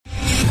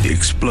The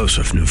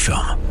explosive new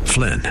film,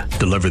 Flynn,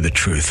 deliver the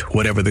truth,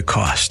 whatever the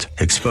cost.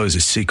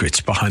 Exposes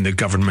secrets behind the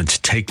government's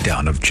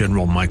takedown of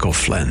General Michael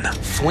Flynn.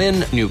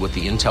 Flynn knew what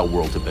the intel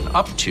world had been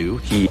up to.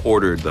 He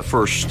ordered the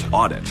first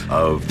audit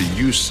of the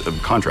use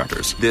of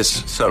contractors.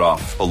 This set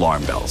off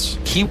alarm bells.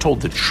 He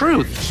told the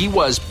truth. He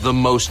was the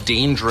most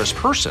dangerous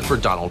person for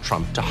Donald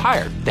Trump to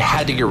hire. They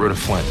had to get rid of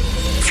Flynn.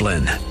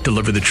 Flynn,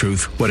 deliver the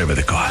truth, whatever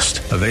the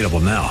cost. Available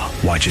now.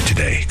 Watch it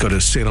today. Go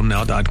to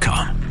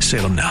salemnow.com.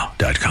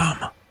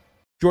 salemnow.com.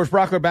 George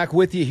Brauchler back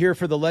with you here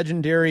for the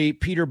legendary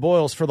Peter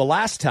Boyles for the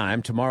last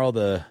time. Tomorrow,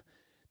 the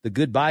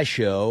goodbye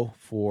show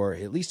for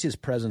at least his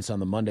presence on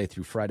the Monday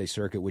through Friday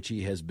circuit, which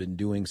he has been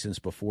doing since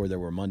before there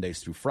were Mondays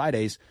through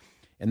Fridays.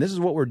 And this is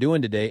what we're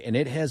doing today, and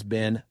it has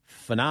been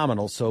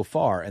phenomenal so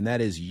far. And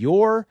that is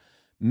your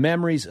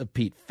memories of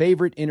Pete.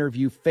 Favorite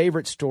interview,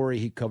 favorite story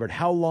he covered.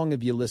 How long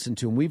have you listened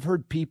to him? We've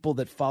heard people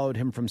that followed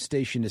him from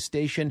station to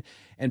station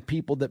and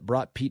people that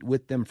brought Pete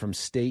with them from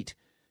state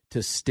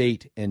to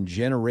state and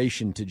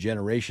generation to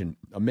generation.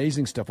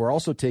 Amazing stuff. We're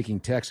also taking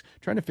texts,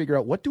 trying to figure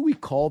out what do we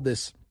call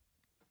this,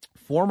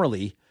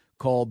 formerly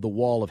called the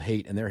Wall of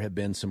Hate, and there have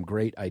been some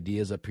great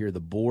ideas up here.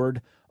 The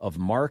board of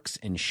marks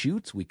and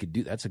shoots. We could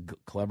do, that's a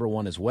clever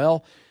one as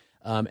well.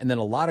 And then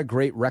a lot of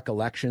great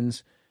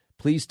recollections.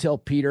 Please tell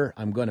Peter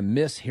I'm going to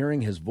miss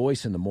hearing his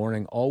voice in the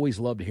morning. Always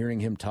loved hearing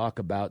him talk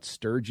about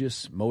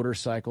Sturgis,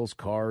 motorcycles,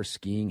 cars,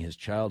 skiing, his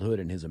childhood,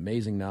 and his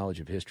amazing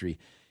knowledge of history.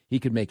 He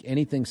could make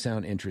anything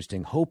sound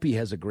interesting. Hope he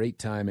has a great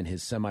time in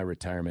his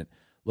semi-retirement.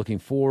 Looking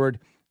forward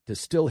to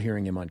still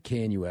hearing him on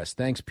KNUS.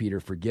 Thanks, Peter,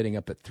 for getting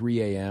up at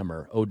 3 a.m.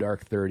 or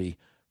dark 30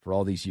 for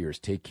all these years.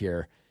 Take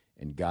care,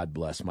 and God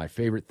bless. My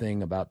favorite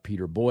thing about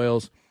Peter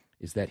Boyles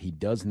is that he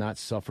does not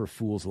suffer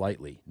fools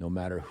lightly, no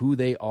matter who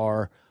they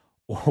are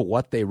or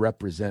what they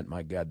represent.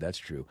 My God, that's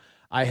true.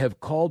 I have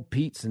called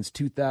Pete since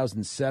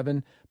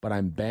 2007, but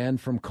I'm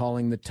banned from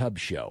calling the Tub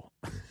Show.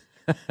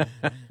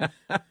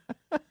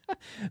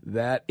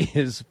 That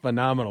is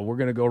phenomenal. We're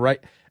going to go right.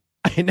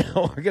 I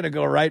know we're going to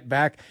go right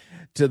back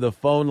to the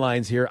phone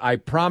lines here. I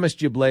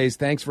promised you, Blaze.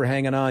 Thanks for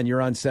hanging on.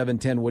 You're on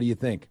 710. What do you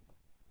think?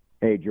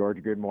 Hey,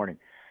 George. Good morning.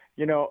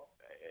 You know,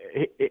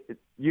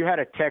 you had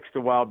a text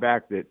a while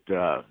back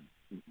that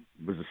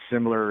was a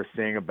similar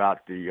thing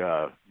about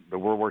the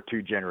World War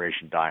II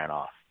generation dying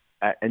off.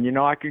 And, you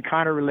know, I can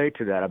kind of relate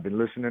to that. I've been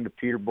listening to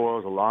Peter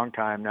Boyles a long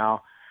time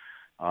now.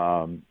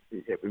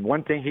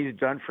 One thing he's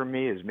done for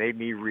me is made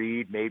me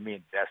read, made me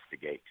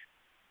investigate.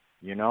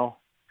 You know,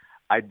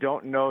 I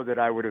don't know that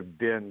I would have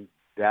been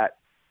that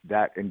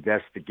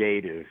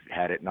investigative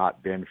had it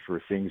not been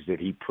for things that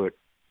he put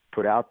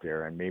out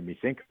there and made me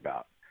think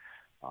about.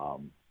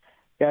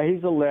 Yeah,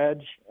 he's a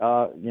ledge.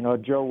 You know,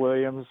 Joe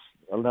Williams,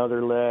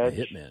 another ledge.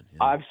 Hitman.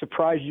 Yeah. I'm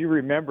surprised you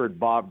remembered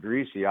Bob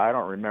Greasy. I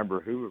don't remember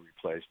who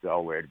replaced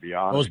Elway, to be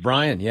honest. It was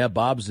Brian. Yeah,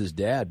 Bob's his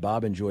dad.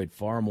 Bob enjoyed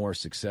far more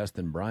success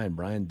than Brian.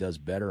 Brian does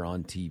better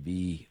on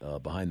TV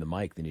behind the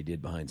mic than he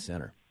did behind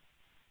center.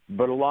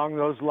 But along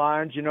those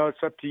lines, you know, it's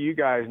up to you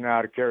guys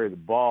now to carry the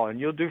ball, and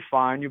you'll do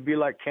fine. You'll be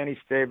like Kenny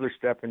Stabler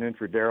stepping in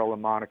for Daryl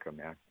and Monica,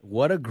 man.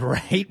 What a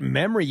great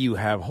memory you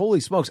have. Holy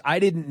smokes. I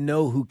didn't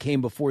know who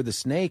came before the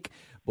snake,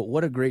 but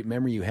what a great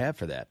memory you have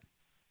for that.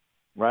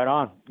 Right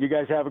on. You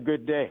guys have a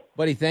good day.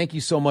 Buddy, thank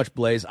you so much,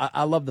 Blaze.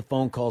 I love the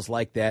phone calls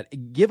like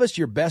that. Give us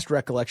your best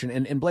recollection,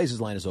 and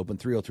Blaze's line is open,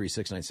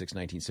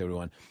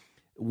 303-696-1971.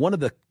 One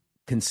of the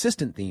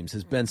consistent themes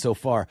has been so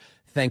far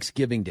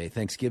Thanksgiving Day,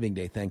 Thanksgiving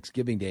Day,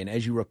 Thanksgiving Day. And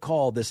as you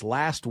recall, this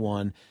last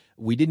one,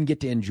 we didn't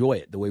get to enjoy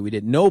it the way we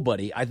did.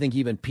 Nobody, I think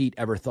even Pete,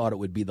 ever thought it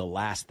would be the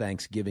last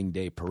Thanksgiving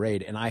Day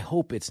parade, and I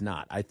hope it's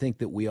not. I think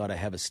that we ought to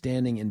have a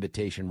standing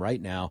invitation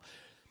right now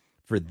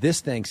for this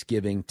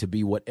Thanksgiving to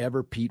be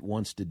whatever Pete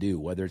wants to do,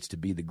 whether it's to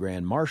be the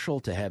Grand Marshal,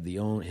 to have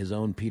his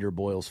own Peter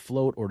Boyles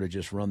float, or to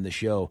just run the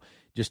show.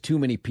 Just too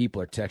many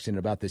people are texting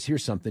about this.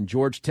 Here's something.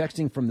 George,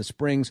 texting from the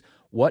Springs.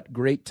 What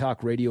great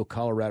talk radio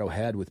Colorado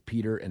had with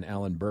Peter and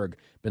Alan Berg.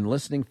 Been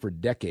listening for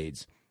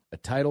decades. A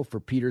title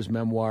for Peter's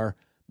memoir,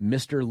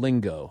 Mr.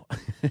 Lingo.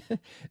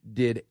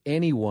 Did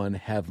anyone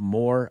have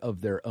more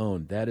of their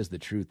own? That is the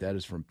truth. That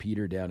is from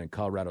Peter down in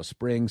Colorado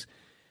Springs.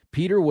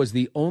 Peter was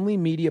the only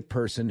media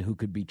person who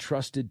could be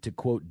trusted to,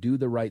 quote, do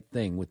the right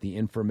thing with the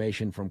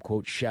information from,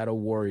 quote, shadow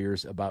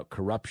warriors about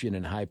corruption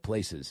in high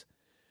places.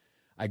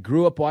 I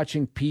grew up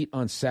watching Pete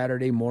on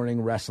Saturday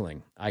morning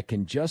wrestling. I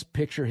can just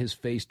picture his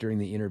face during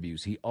the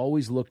interviews. He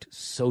always looked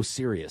so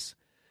serious.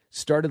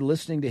 Started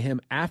listening to him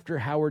after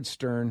Howard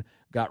Stern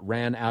got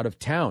ran out of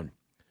town.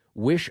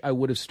 Wish I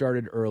would have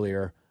started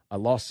earlier. I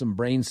lost some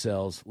brain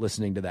cells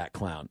listening to that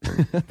clown.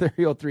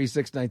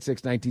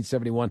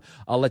 303-696-1971.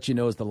 I'll let you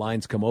know as the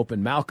lines come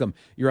open. Malcolm,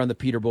 you're on the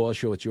Peter Boyles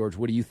Show with George.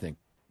 What do you think?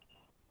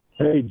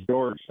 Hey,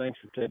 George. Thanks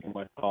for taking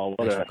my call.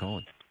 Thanks for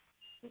calling.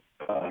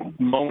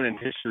 Moment in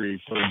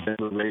history for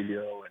Denver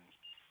radio and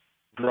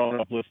growing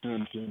up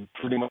listening to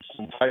pretty much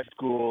since high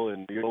school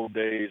and the old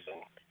days.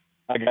 And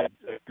I got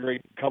a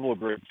couple of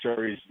great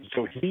stories.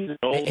 So he's an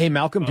old, Hey,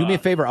 Malcolm, do me a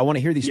favor. I want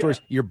to hear these stories.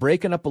 You're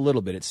breaking up a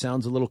little bit. It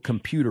sounds a little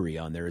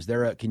computery on there.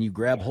 Can you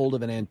grab hold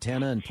of an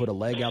antenna and put a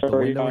leg out the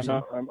window or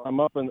something? I'm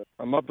up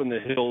in the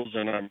hills,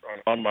 and I'm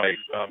on my.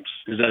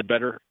 Is that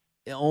better?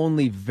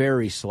 Only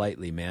very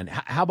slightly, man.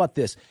 How about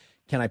this?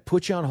 Can I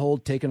put you on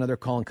hold, take another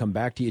call, and come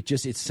back to you?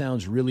 It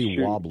sounds really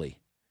wobbly.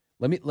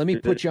 Let me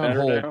put you on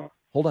hold. Now?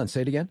 Hold on.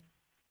 Say it again.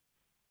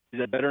 Is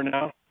that better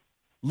now?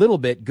 Little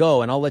bit.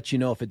 Go, and I'll let you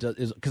know if it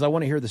does, because I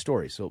want to hear the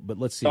story. But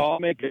let's see. So I'll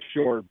make it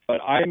short.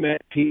 But I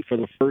met Pete for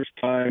the first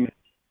time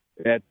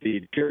at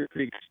the Cherry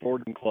Creek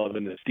Sporting Club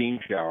in the steam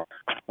shower.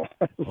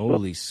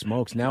 Holy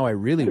smokes! Now I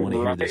really want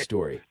to hear this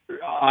story.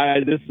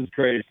 This is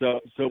crazy.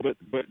 But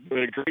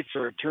a great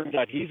story. It turns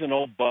out he's an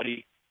old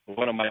buddy of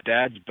one of my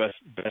dad's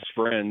best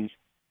friends,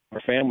 our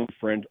family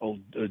friend, old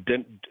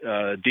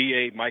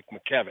D.A. Mike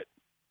McKevitt.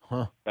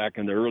 Huh. Back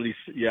in the early,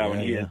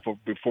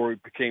 before he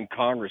became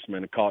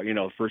congressman,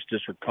 first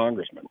district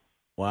congressman.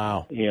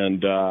 Wow.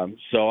 And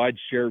so I'd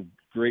share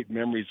great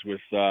memories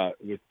with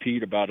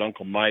Pete about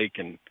Uncle Mike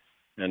and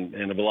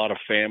of a lot of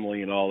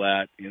family and all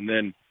that. And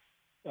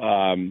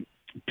then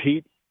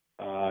Pete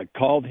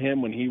called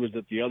him when he was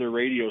at the other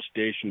radio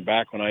station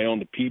back when I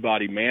owned the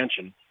Peabody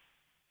Mansion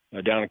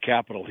down at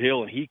Capitol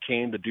Hill, and he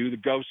came to do the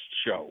ghost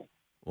show.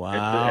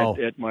 Wow.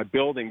 At my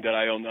building that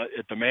I own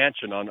at the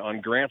mansion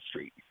on Grant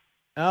Street.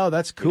 Oh,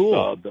 that's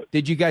cool.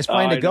 Did you guys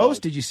find a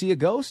ghost? Did you see a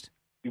ghost?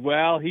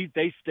 Well,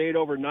 they stayed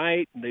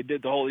overnight, and they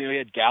did the whole. He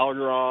had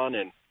Gallagher on,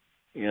 and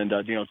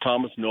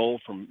Thomas Knoll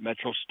from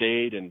Metro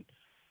State, and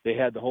they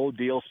had the whole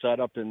deal set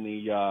up in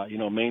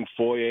the main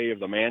foyer of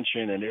the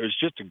mansion, and it was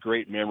just a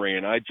great memory.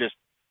 And I just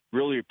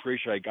really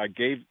appreciate. I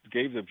gave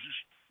the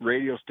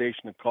radio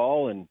station a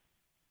call, and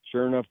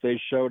sure enough,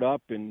 they showed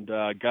up and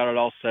got it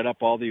all set up,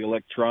 all the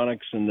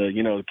electronics and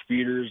the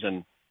computers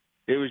and.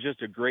 It was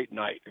just a great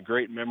night, a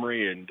great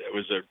memory, and it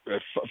was a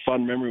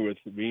fun memory with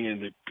me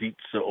and Pete's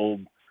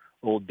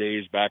old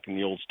days back in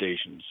the old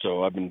station.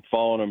 So I've been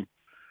following him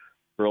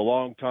for a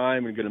long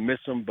time and going to miss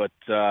him, but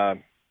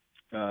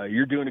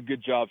you're doing a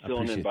good job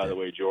filling in, by the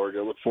way, George.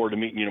 I look forward to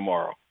meeting you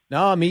tomorrow.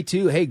 No, me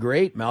too. Hey,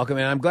 great, Malcolm,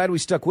 and I'm glad we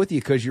stuck with you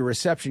because your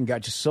reception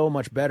got just so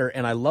much better,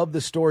 and I love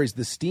the stories.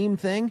 The steam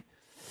thing.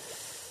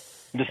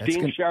 The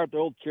steam shower at the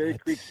old Cherry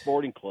Creek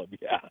Sporting Club,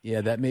 Yeah,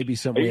 that may be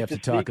something we have to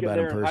talk about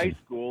in person. High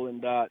school,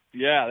 and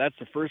that's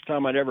the first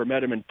time I'd ever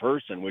met him in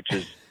person, which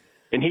is,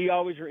 and he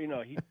always,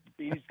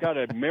 he's got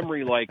a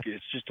memory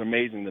it's just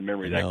amazing the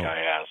memory that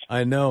guy has.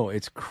 I know,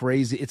 it's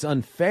crazy. It's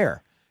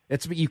unfair.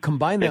 You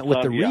combine that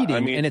with the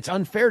reading, and it's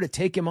unfair to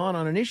take him on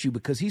an issue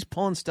because he's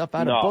pulling stuff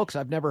out of books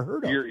I've never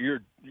heard of. You're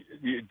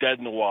dead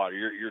in the water.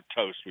 You're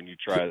toast when you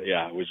try it.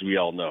 Yeah, as we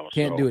all know.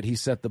 Can't do it. He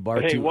set the bar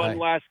too high. Hey, one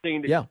last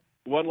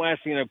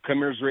thing to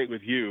commiserate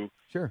with you.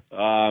 Sure.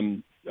 I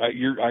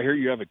hear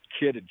you have a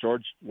kid at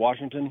George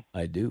Washington.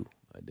 I do.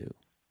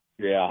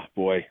 Yeah,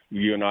 boy,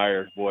 you and I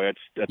are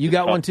that's you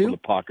got one too. The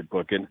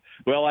pocketbook, and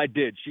I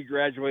did. She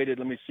graduated.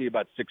 Let me see,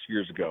 about 6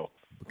 years ago.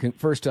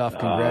 First off,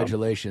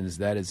 congratulations.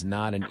 That is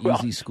not an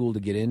easy school to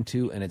get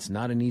into, and it's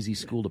not an easy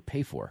school to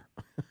pay for.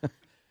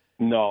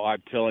 No,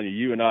 I'm telling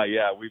you and I.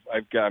 Yeah,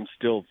 I'm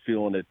still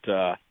feeling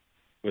it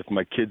with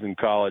my kids in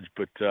college,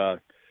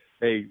 but.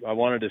 Hey, I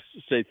wanted to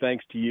say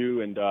thanks to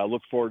you, and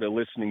look forward to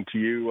listening to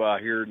you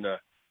here in the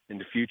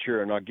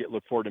future, and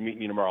look forward to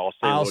meeting you tomorrow. I'll say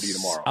hello to you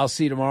tomorrow. I'll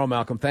see you tomorrow,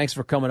 Malcolm. Thanks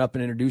for coming up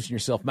and introducing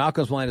yourself.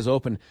 Malcolm's line is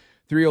open,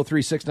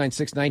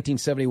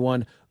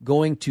 303-696-1971.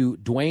 Going to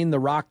Dwayne The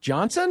Rock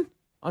Johnson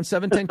on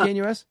 710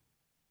 KNUS?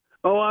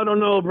 Oh, I don't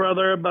know,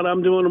 brother, but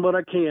I'm doing what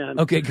I can.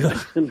 Okay, good.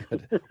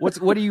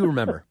 What do you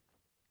remember?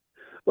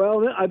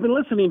 Well, I've been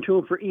listening to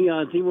him for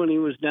eons, even when he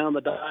was down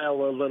the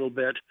dial a little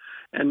bit,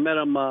 and met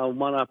him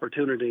one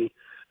opportunity.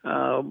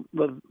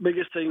 The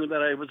biggest thing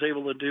that I was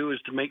able to do is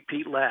to make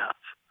Pete laugh.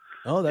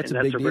 Oh, that's a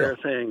big deal. That's a rare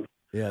thing.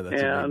 Yeah,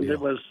 that's a big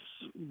deal.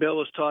 Bill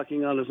was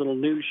talking on his little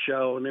news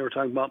show, and they were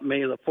talking about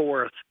May the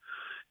 4th,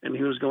 and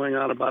he was going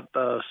on about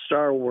the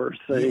Star Wars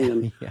thing.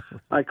 And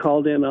I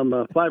called in on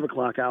the 5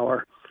 o'clock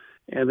hour,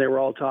 and they were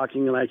all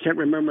talking, and I can't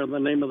remember the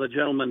name of the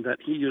gentleman that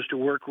he used to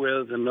work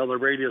with and other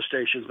radio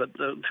stations, but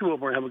the two of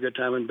them were having a good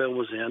time, and Bill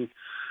was in.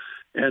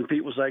 And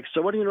Pete was like,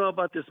 so what do you know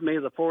about this May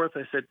the 4th?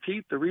 I said,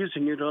 Pete, the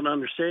reason you don't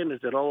understand is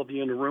that all of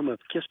you in the room have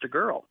kissed a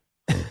girl.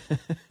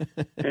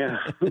 Yeah,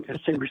 the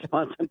same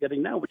response I'm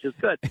getting now, which is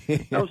good.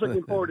 I was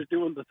looking forward to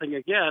doing the thing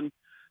again.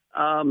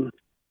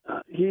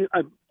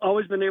 I've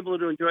always been able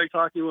to enjoy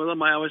talking with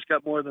him. I always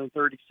got more than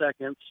 30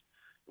 seconds.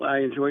 I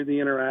enjoyed the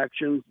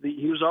interactions.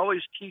 He was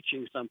always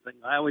teaching something.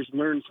 I always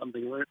learned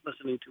something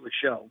listening to a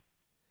show.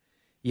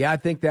 Yeah, I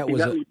think that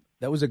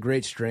was a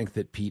great strength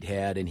that Pete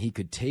had, and he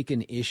could take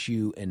an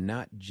issue and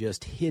not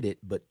just hit it,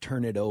 but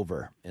turn it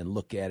over and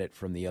look at it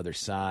from the other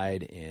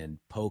side and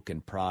poke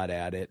and prod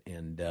at it.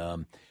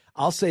 And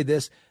I'll say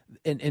this,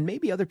 and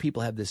maybe other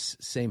people have this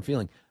same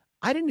feeling.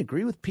 I didn't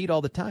agree with Pete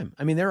all the time.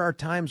 I mean, there are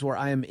times where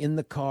I am in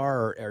the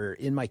car or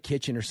in my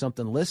kitchen or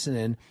something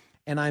listening,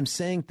 and I'm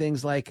saying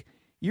things like,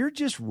 you're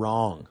just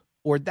wrong,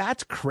 or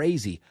that's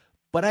crazy.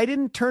 but I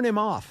didn't turn him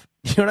off.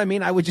 You know what I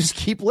mean? I would just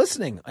keep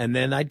listening, and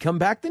then I'd come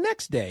back the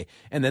next day,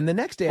 and then the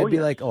next day I'd be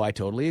like, oh, I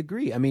totally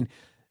agree. I mean,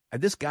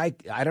 this guy,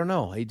 I don't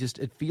know.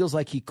 It feels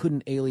like he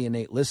couldn't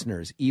alienate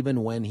listeners,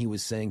 even when he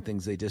was saying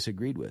things they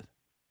disagreed with.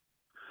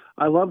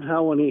 I loved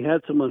how when he had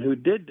someone who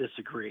did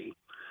disagree,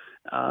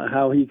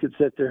 how he could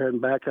sit there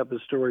and back up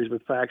his stories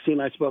with facts. He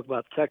and I spoke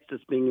about Texas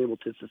being able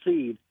to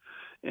secede,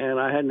 and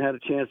I hadn't had a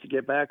chance to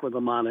get back with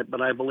him on it,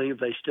 but I believe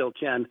they still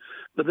can.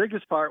 The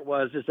biggest part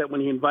is that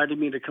when he invited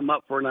me to come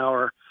up for an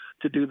hour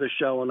to do the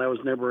show, and I was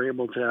never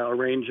able to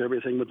arrange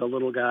everything with the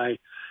little guy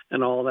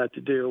and all that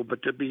to do,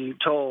 but to be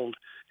told,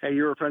 hey,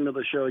 you're a friend of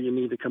the show, you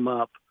need to come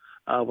up,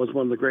 was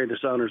one of the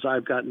greatest honors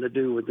I've gotten to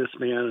do with this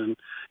man and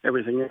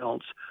everything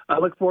else. I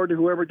look forward to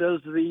whoever does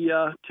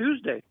the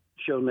Tuesday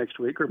show next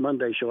week, or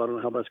Monday show. I don't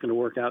know how that's going to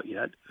work out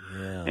yet.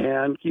 Yeah.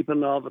 And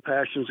keeping all the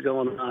passions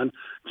going on.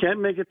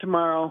 Can't make it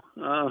tomorrow.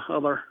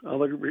 Other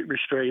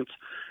restraints.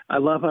 I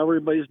love how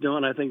everybody's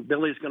doing. I think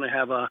Billy's going to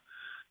have a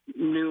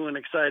new and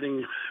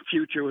exciting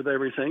future with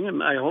everything,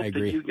 and I hope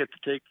that you get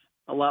to take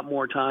a lot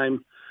more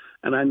time.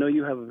 And I know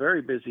you have a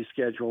very busy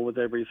schedule with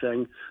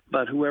everything,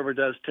 but whoever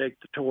does take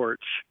the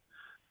torch,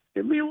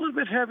 it'd be a little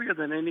bit heavier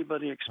than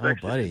anybody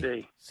expects it to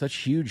be. Such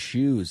huge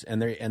shoes,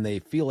 and they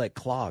feel like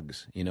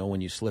clogs. You know,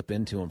 when you slip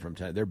into them from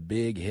time, they're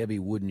big, heavy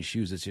wooden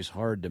shoes. It's just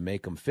hard to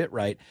make them fit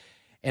right.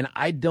 And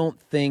I don't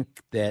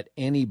think that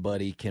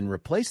anybody can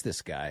replace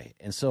this guy.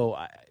 And so,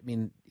 I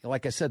mean,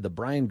 like I said, the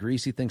Brian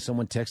Greasy thing.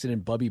 Someone texted in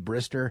Bubby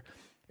Brister.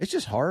 It's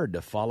just hard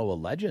to follow a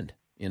legend.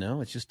 You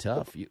know, it's just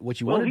tough. What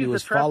you want to do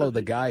is follow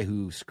the guy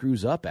who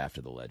screws up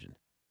after the legend.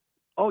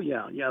 Oh,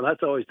 yeah,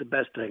 that's always the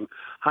best thing.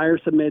 Hire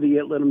some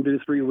idiot, let him do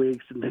 3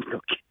 weeks, and then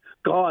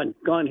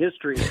gone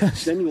history.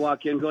 Then you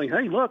walk in going,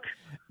 hey, look,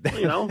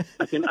 you know,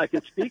 I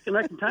can speak and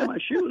I can tie my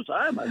shoes.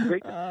 I'm a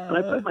great, and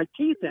I put my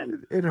teeth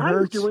in. It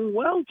hurts. I'm doing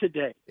well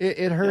today.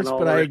 It hurts,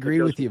 but I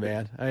agree with you,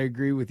 man. I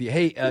agree with you.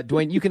 Hey,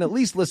 Dwayne, you can at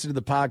least listen to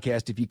the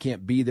podcast if you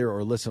can't be there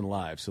or listen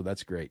live, so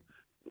that's great.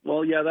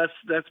 Well, yeah,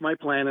 that's my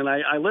plan, and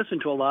I listen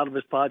to a lot of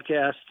his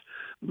podcasts,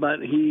 but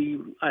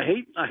I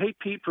hate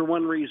Pete for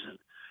one reason.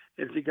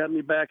 He got me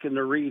back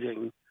into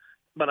reading,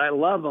 but I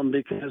love him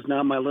because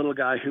now my little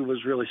guy who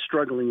was really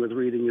struggling with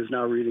reading is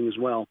now reading as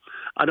well.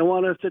 I don't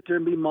want to sit there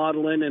and be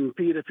modeling, and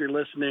Pete, if you're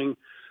listening,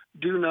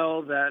 do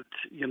know that,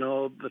 you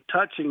know, the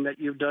touching that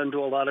you've done to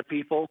a lot of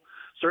people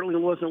certainly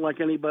wasn't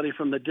like anybody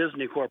from the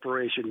Disney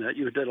Corporation. That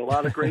you did a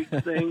lot of great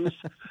things.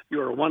 You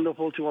were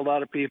wonderful to a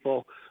lot of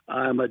people.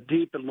 I'm a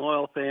deep and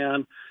loyal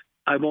fan.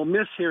 I will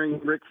miss hearing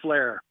Ric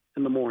Flair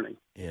in the morning.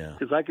 Yeah.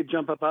 Because I could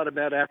jump up out of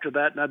bed after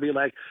that and I'd be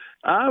like,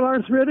 I'm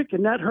arthritic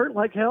and that hurt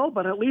like hell,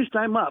 but at least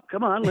I'm up.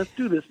 Come on, let's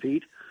do this,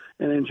 Pete,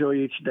 and enjoy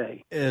each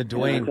day.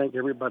 Dwayne, thank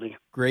everybody.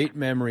 Great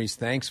memories.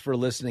 Thanks for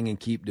listening and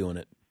keep doing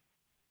it.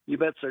 You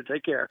bet, sir.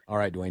 Take care. All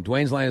right, Dwayne.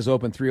 Dwayne's line is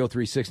open,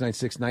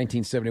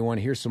 303-696-1971.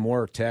 Here's some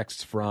more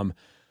texts from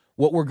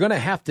what we're going to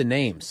have to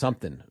name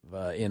something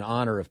in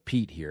honor of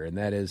Pete here, and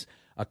that is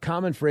a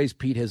common phrase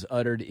Pete has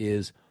uttered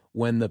is,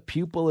 when the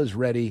pupil is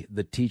ready,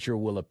 the teacher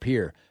will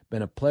appear.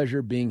 Been a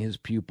pleasure being his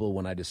pupil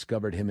when I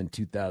discovered him in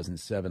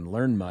 2007.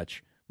 Learned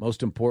much.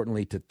 Most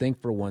importantly, to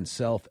think for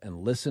oneself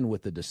and listen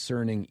with a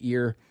discerning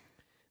ear.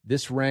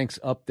 This ranks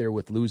up there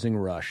with losing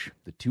Rush,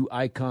 the two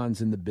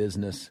icons in the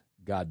business.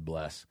 God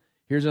bless.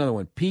 Here's another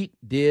one. Pete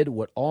did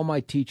what all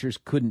my teachers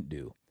couldn't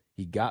do.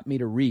 He got me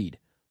to read.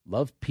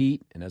 Love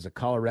Pete, and as a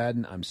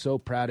Coloradan, I'm so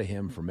proud of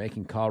him for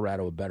making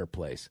Colorado a better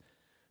place.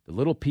 The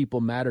little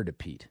people matter to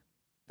Pete.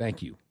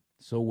 Thank you.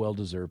 So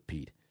well-deserved,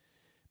 Pete.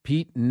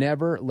 Pete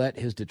never let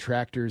his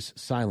detractors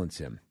silence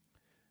him.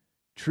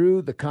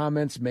 True, the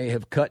comments may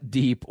have cut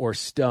deep or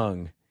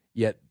stung,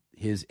 yet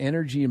his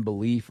energy and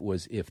belief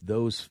was if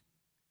those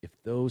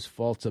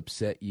faults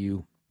upset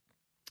you,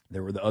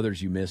 there were the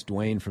others you missed.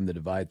 Dwayne from The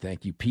Divide,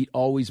 thank you. Pete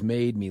always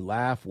made me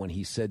laugh when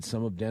he said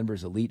some of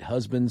Denver's elite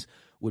husbands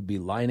would be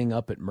lining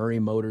up at Murray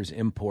Motors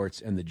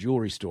Imports and the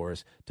jewelry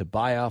stores to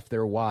buy off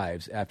their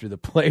wives after the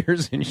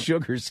Players and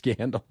Sugar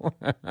scandal.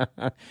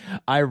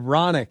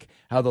 Ironic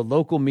how the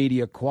local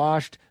media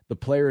quashed the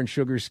Player and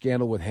Sugar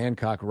scandal with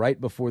Hancock right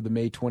before the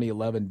May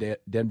 2011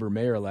 Denver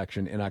mayor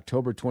election. In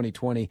October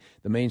 2020,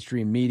 the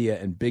mainstream media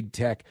and big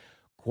tech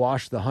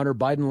quashed the Hunter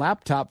Biden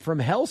laptop from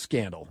hell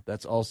scandal.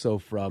 That's also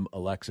from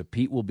Alexa.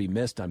 Pete will be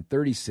missed. I'm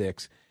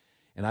 36,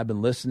 and I've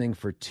been listening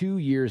for 2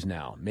 years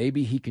now.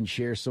 Maybe he can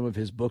share some of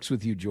his books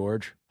with you,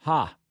 George.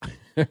 Ha!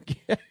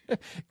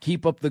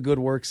 Keep up the good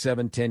work,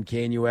 710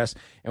 KNUS.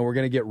 And we're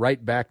going to get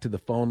right back to the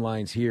phone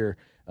lines here.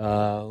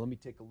 Let me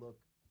take a look.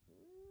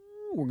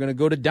 We're going to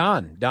go to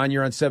Don. Don,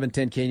 you're on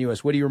 710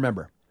 KNUS. What do you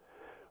remember?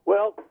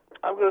 Well,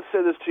 I'm going to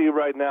say this to you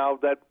right now,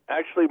 that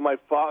actually my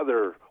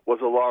father was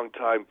a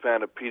longtime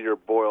fan of Peter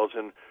Boyles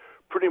and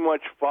pretty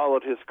much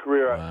followed his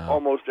career at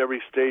almost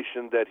every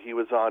station that he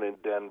was on in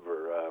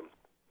Denver.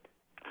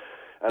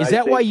 Is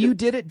that why you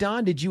did it,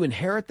 Don? Did you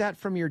inherit that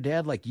from your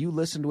dad? Like you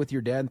listened with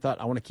your dad and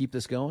thought, I want to keep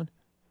this going?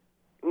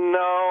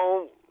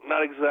 No,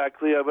 not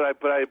exactly.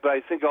 But I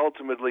think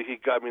ultimately he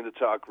got me into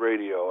talk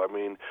radio. I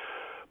mean,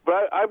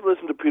 But I've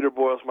listened to Peter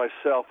Boyles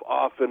myself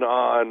off and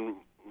on.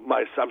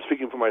 I'm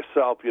speaking for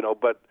myself,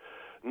 but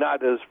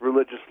not as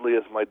religiously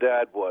as my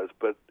dad was.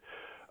 But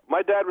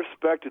my dad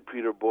respected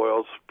Peter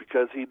Boyles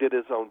because he did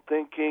his own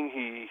thinking.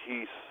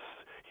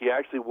 He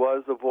actually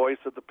was the voice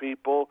of the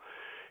people.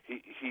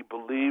 He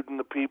believed in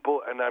the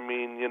people. And, I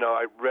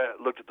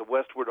looked at the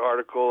Westward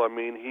article.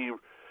 He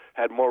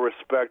had more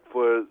respect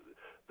for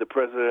the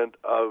president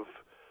of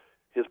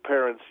his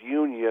parents'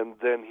 union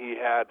than he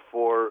had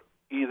for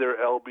either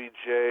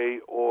LBJ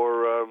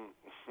or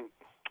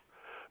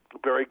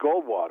Barry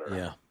Goldwater.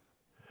 Yeah.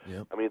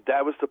 Yep.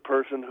 That was the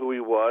person who he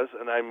was,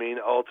 and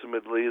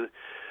ultimately,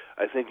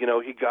 I think,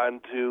 he got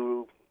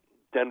into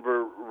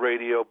Denver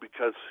radio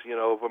because,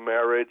 of a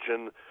marriage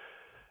and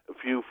a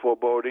few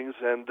forebodings,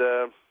 and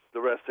the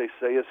rest, they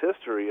say, is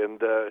history.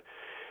 And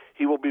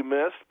he will be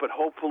missed, but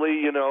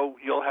hopefully,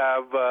 you'll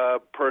have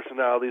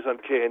personalities on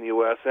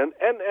KNUS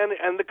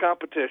and the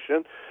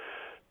competition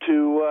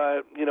to,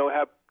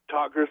 have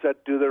talkers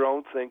that do their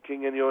own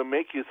thinking and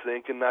make you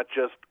think and not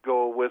just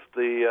go with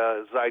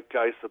the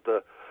zeitgeist of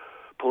the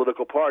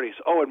political parties.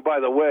 Oh, and by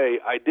the way,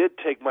 I did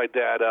take my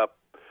dad up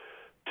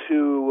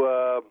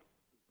to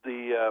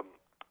the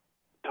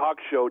talk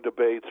show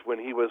debates when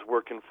he was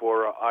working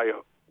for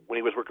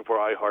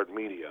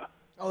iHeartMedia.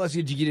 Oh,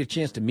 did you get a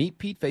chance to meet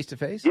Pete face to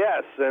face?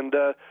 Yes, and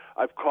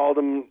I've called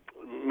him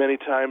many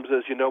times,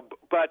 as you know,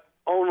 but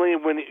only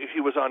when he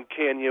was on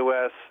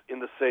KNUS in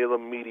the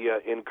Salem media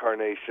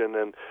incarnation,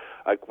 and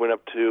I went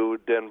up to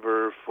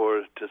Denver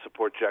to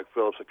support Jack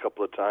Phillips a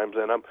couple of times,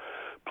 and I'm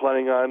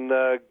planning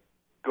on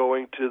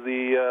going to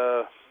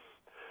the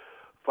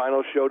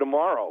final show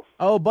tomorrow.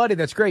 Oh, buddy,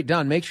 that's great.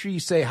 Don, make sure you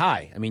say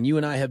hi. You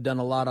and I have done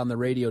a lot on the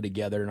radio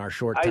together in our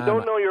short time. I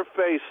don't know your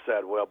face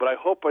that well, but I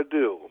hope I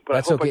do. But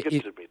that's I hope okay. I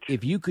get to meet you.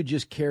 If you could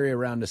just carry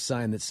around a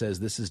sign that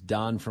says, "This is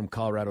Don from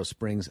Colorado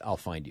Springs," I'll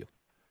find you.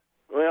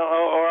 Well,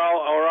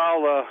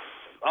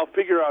 I'll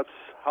figure out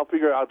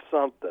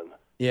something.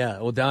 Yeah,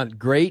 well, Don,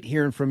 great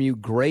hearing from you.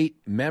 Great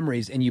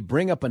memories, and you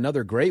bring up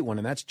another great one,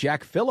 and that's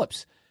Jack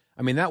Phillips.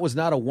 That was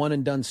not a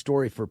one-and-done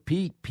story for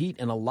Pete. Pete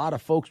and a lot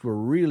of folks were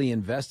really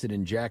invested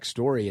in Jack's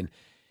story, and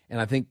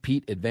I think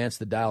Pete advanced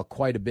the dial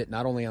quite a bit,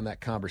 not only on that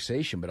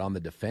conversation, but on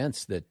the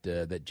defense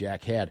that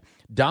Jack had.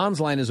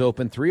 Don's line is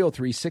open,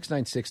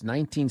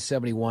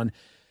 303-696-1971.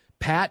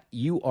 Pat,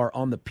 you are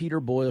on the Peter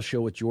Boyle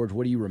Show with George.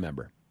 What do you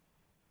remember?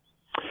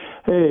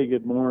 Hey,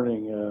 good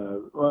morning.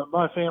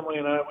 My family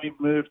and I, we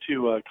moved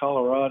to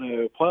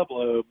Colorado,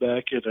 Pueblo,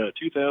 back in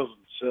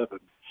 2007.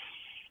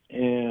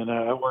 And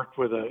I worked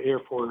with an Air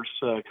Force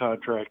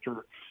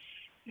contractor,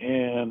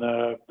 and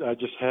I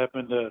just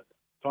happened to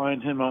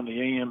find him on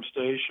the AM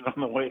station on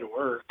the way to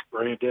work,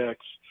 Brand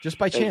X. Just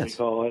by chance. They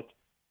call it.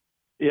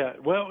 Yeah,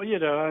 well,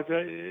 I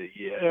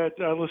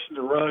listened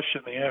to Rush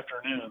in the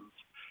afternoons.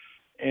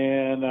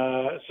 And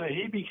so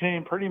he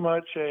became pretty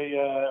much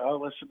I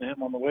listened to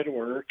him on the way to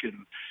work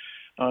and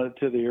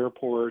to the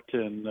airport.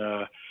 And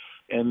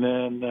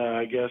then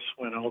I guess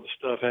when all the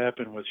stuff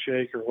happened with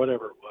Shake or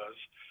whatever it was,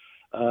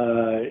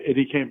 and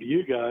he came to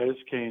you guys,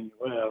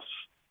 KNUS,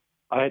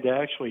 I had to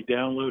actually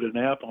download an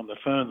app on the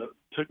phone that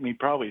took me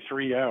probably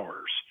 3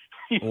 hours.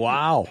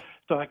 Wow.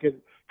 So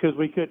because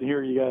we couldn't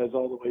hear you guys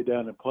all the way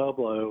down in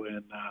Pueblo.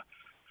 And,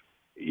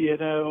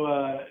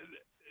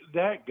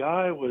 that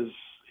guy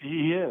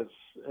he is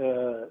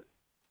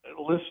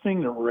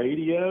listening to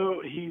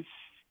radio. He's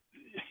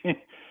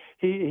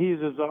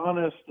as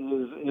honest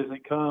as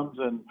it comes.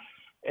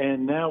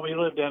 And now we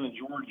live down in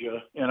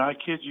Georgia, and I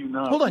kid you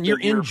not. Hold on, you're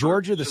in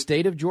Georgia, the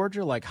state of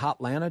Georgia, like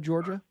Hotlanta,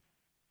 Georgia?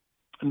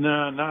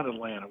 No, not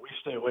Atlanta. We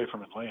stay away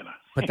from Atlanta.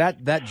 But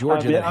that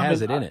Georgia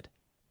has it in it.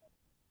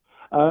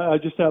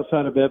 Just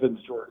outside of Evans,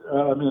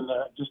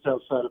 Georgia. Just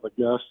outside of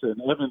Augusta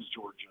in Evans,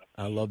 Georgia.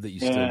 I love that you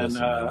still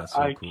listen. That's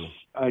so cool.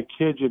 I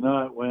kid you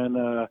not. When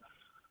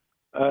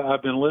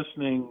I've been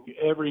listening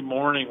every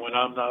morning when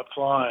I'm not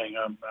flying,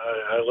 I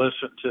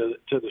listen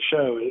to the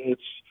show.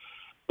 It's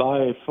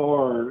by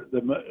far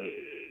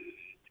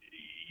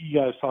you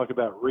guys talk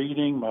about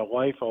reading. My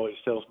wife always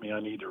tells me I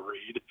need to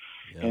read,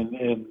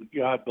 and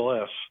God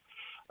bless.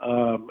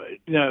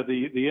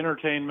 The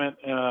entertainment.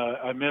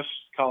 I miss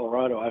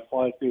Colorado. I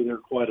fly through there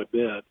quite a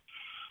bit.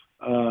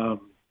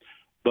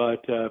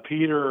 But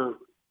Peter,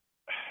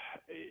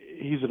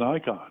 he's an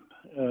icon,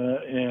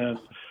 and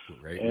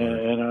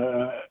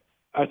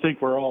I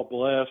think we're all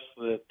blessed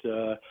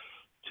that.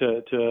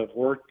 To have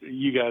worked,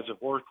 you guys have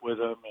worked with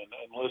him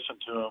and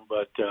listened to him,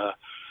 but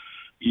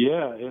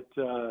it's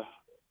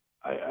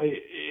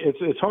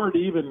hard to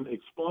even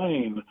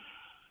explain.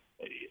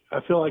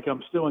 I feel like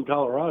I'm still in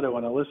Colorado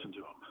when I listen to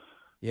him.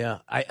 Yeah,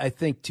 I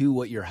think too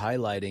what you're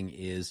highlighting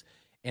is,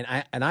 and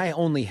I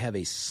only have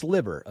a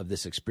sliver of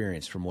this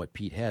experience from what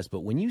Pete has,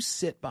 but when you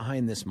sit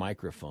behind this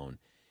microphone,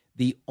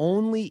 the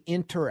only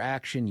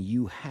interaction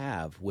you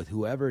have with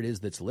whoever it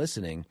is that's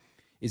listening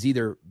is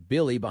either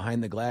Billy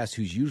behind the glass,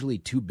 who's usually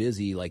too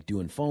busy, like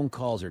doing phone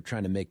calls or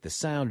trying to make the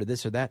sound or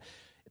this or that.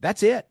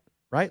 That's it.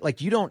 right?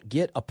 Like, you don't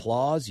get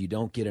applause, you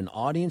don't get an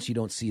audience, you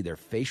don't see their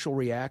facial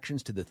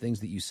reactions to the things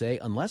that you say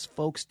unless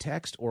folks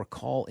text or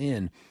call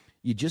in.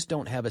 You just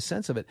don't have a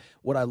sense of it.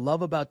 What I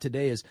love about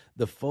today is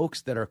the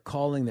folks that are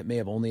calling that may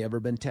have only ever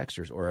been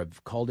texters or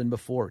have called in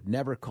before,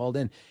 never called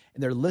in,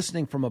 and they're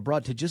listening from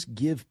abroad, to just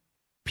give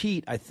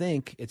Pete, I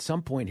think, at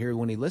some point here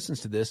when he listens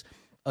to this,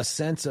 a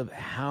sense of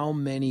how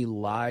many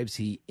lives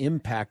he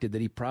impacted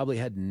that he probably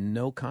had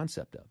no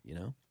concept of, you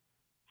know?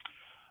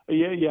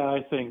 Yeah, I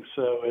think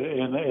so.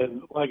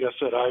 And like I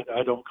said,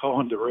 I don't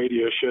call into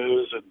radio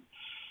shows,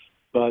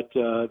 but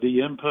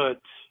the input,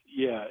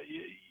 yeah,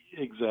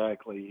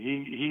 exactly.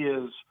 He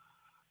is.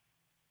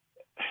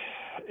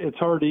 It's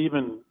hard to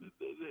even,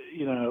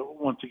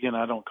 once again,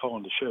 I don't call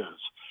into shows.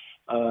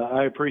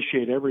 I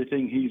appreciate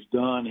everything he's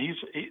done.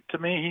 To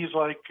me, he's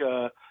like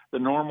the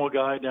normal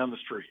guy down the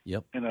street.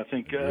 Yep. And I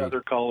think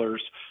other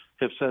callers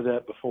have said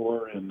that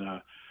before. And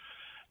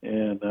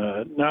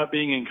not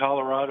being in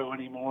Colorado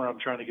anymore, I'm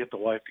trying to get the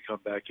wife to come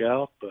back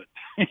out. But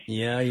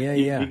yeah.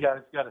 You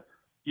guys got to.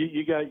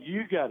 You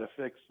got to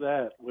fix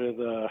that with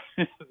the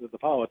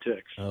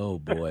politics. Oh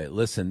boy,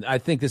 listen, I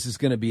think this is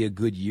going to be a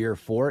good year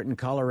for it in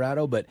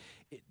Colorado, but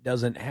it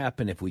doesn't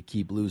happen if we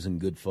keep losing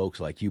good folks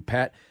like you,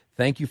 Pat.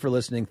 Thank you for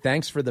listening.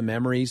 Thanks for the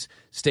memories.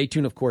 Stay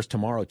tuned, of course,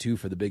 tomorrow too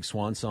for the big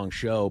Swan Song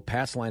show.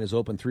 Pat's line is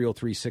open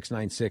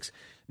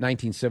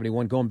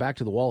 303-696-1971. Going back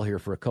to the wall here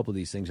for a couple of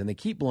these things, and they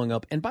keep blowing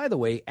up. And by the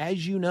way,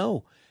 as you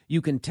know,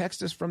 you can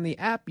text us from the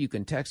app. You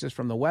can text us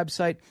from the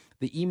website.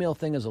 The email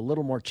thing is a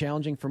little more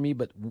challenging for me,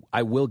 but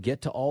I will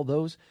get to all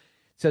those. It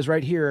says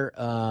right here,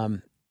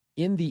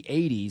 in the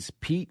 80s,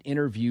 Pete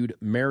interviewed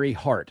Mary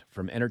Hart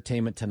from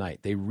Entertainment Tonight.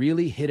 They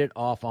really hit it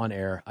off on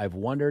air. I've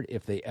wondered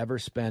if they ever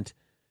spent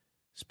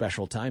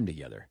special time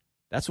together.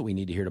 That's what we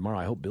need to hear tomorrow.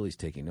 I hope Billy's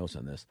taking notes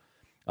on this.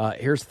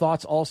 Here's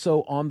thoughts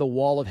also on the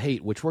Wall of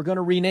Hate, which we're going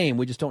to rename.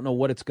 We just don't know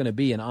what it's going to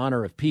be in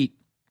honor of Pete.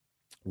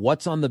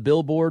 What's on the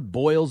billboard,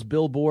 Boyle's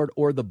billboard,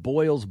 or the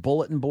Boyle's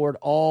bulletin board?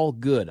 All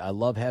good. I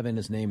love having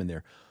his name in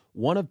there.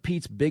 One of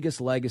Pete's biggest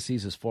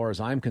legacies, as far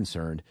as I'm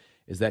concerned,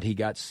 is that he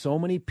got so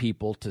many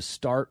people to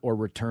start or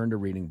return to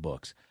reading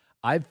books.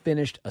 I've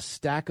finished a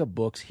stack of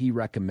books he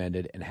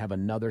recommended and have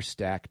another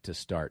stack to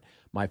start.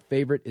 My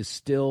favorite is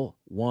still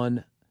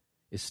One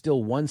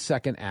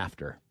Second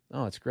After.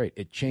 Oh, it's great.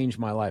 It changed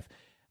my life.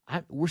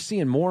 We're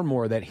seeing more and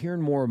more of that,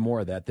 hearing more and more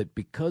of that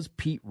because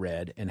Pete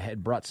read and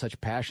had brought such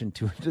passion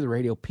to the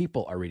radio,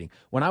 people are reading.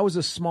 When I was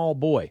a small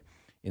boy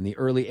in the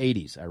early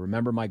 80s, I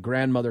remember my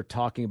grandmother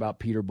talking about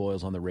Peter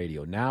Boyles on the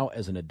radio. Now,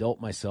 as an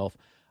adult myself,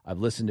 I've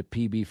listened to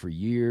PB for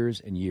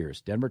years and years.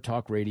 Denver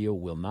Talk Radio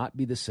will not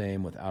be the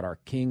same without our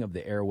king of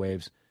the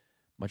airwaves.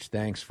 Much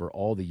thanks for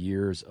all the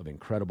years of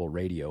incredible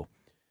radio.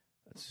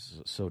 That's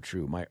so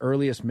true. My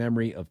earliest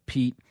memory of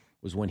Pete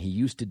was when he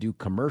used to do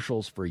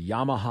commercials for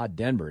Yamaha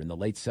Denver in the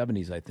late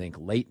 70s, I think,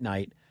 late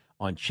night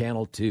on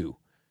Channel 2.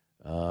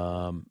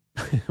 What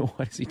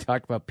does he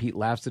talk about? Pete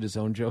laughs at his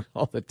own jokes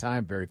all the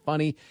time. Very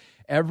funny.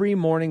 Every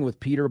morning with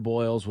Peter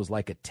Boyles was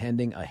like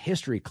attending a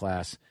history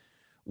class.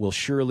 Will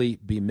surely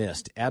be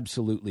missed.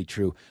 Absolutely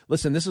true.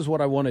 Listen, this is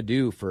what I want to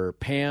do for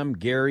Pam,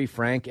 Gary,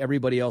 Frank,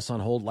 everybody else on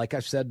hold. Like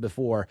I've said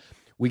before,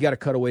 we got to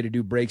cut away to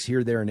do breaks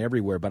here, there, and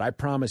everywhere. But I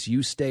promise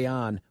you stay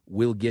on.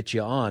 We'll get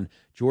you on.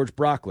 George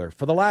Brockler,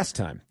 for the last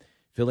time,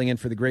 filling in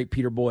for the great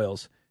Peter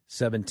Boyles,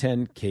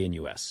 710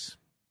 KNUS.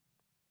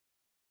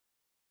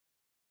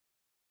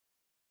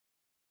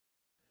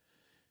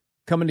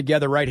 Coming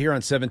together right here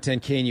on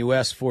 710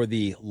 KNUS for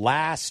the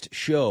last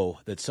show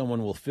that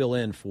someone will fill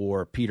in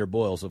for Peter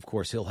Boyles. Of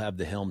course, he'll have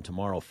the helm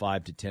tomorrow,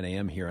 5 to 10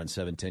 a.m. here on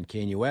 710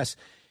 KNUS.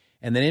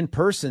 And then in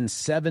person,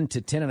 7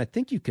 to 10. And I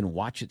think you can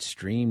watch it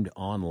streamed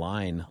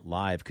online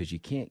live because you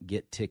can't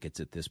get tickets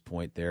at this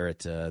point there at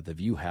the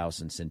View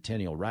House in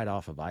Centennial, right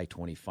off of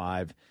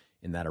I-25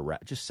 in that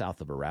just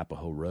south of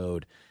Arapahoe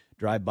Road.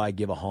 Drive by,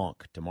 give a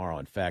honk tomorrow.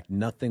 In fact,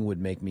 nothing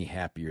would make me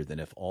happier than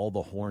if all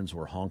the horns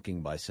were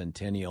honking by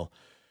Centennial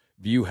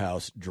View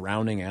House,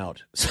 drowning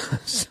out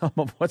some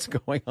of what's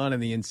going on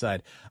in the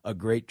inside. A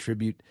great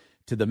tribute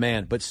to the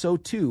man. But so,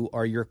 too,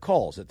 are your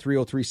calls at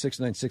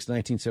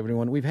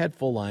 303-696-1971. We've had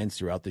full lines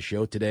throughout the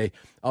show today.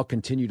 I'll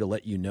continue to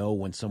let you know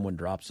when someone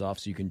drops off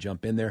so you can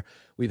jump in there.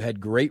 We've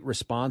had great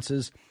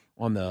responses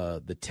on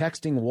the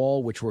texting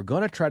wall, which we're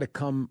going to try to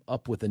come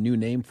up with a new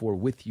name for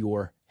with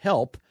your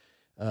help.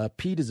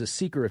 Pete is a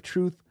seeker of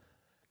truth.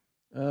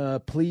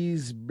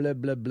 Please, blah,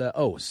 blah, blah.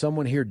 Oh,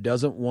 someone here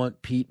doesn't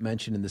want Pete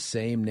mentioned in the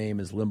same name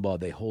as Limbaugh.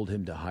 They hold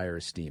him to higher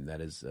esteem.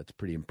 That's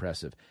pretty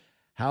impressive.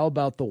 How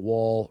about the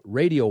wall,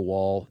 radio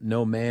wall,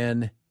 no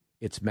man,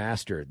 it's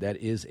master. That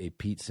is a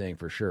Pete saying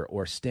for sure.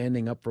 Or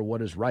standing up for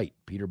what is right,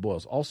 Peter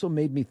Boyles. Also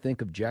made me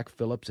think of Jack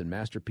Phillips and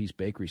Masterpiece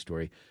Bakery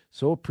story.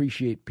 So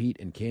appreciate Pete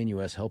and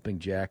KNUS helping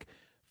Jack,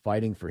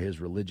 fighting for his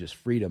religious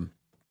freedom.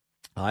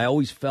 I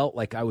always felt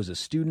like I was a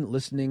student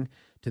listening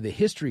to the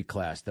history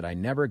class that I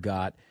never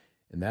got,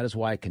 and that is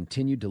why I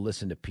continued to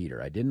listen to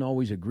Peter. I didn't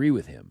always agree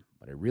with him,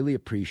 but I really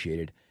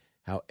appreciated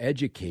how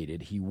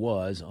educated he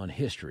was on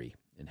history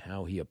and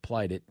how he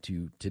applied it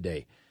to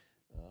today.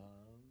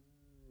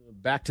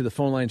 Back to the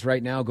phone lines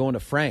right now, going to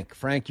Frank.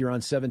 Frank, you're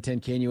on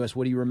 710 KNUS.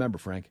 What do you remember,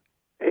 Frank?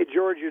 Hey,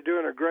 George, you're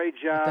doing a great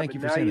job. Thank you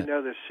for now saying you that.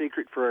 know the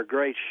secret for a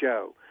great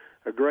show,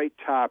 a great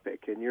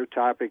topic, and your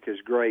topic is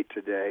great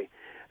today.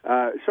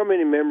 So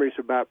many memories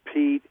about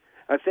Pete.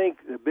 I think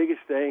the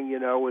biggest thing, you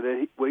know, with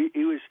it,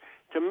 he was,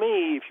 to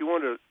me, if you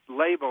want to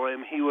label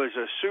him, he was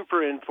a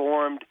super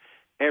informed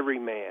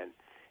everyman.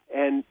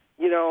 And,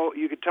 you know,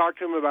 you could talk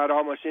to him about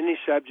almost any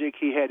subject.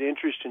 He had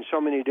interest in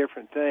so many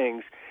different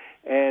things.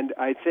 And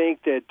I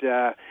think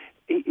that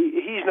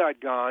he's not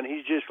gone.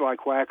 He's just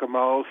like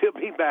whack-a-mole. He'll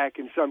be back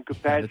in some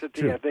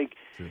capacity. I think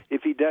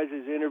if he does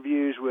his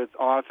interviews with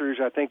authors,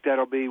 I think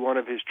that'll be one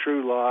of his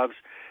true loves.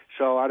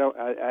 So I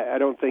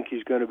don't think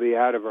he's going to be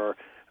out of our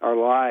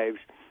lives.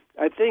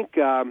 I think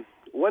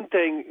one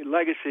thing,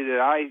 legacy, that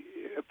I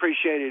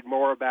appreciated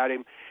more about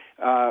him,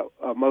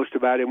 most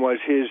about him, was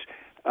his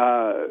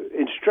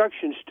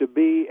instructions to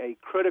be a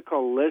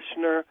critical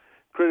listener,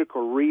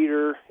 critical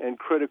reader, and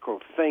critical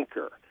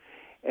thinker.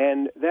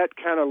 And that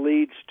kind of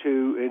leads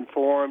to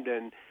informed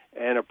and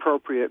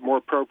more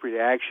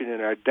appropriate action in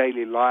our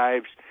daily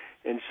lives.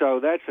 And so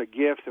that's a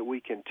gift that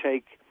we can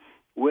take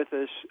with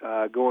us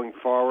going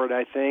forward,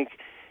 I think.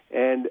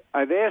 And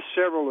I've asked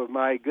several of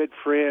my good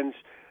friends,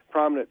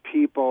 prominent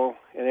people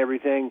and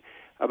everything,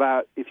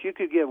 about if you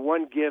could give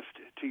one gift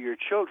to your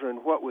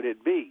children, what would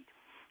it be?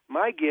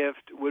 My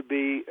gift would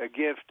be a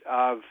gift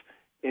of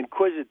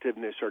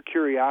inquisitiveness or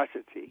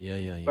curiosity.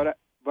 Yeah.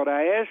 But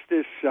I asked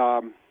this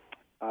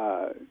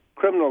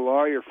criminal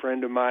lawyer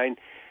friend of mine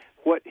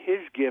what his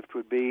gift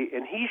would be,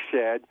 and he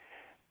said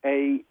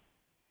a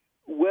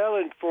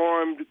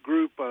well-informed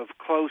group of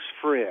close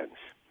friends.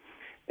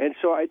 And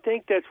so I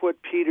think that's what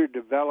Peter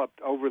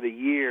developed over the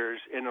years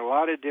in a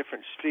lot of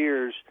different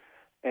spheres,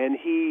 and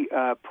he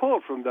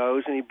pulled from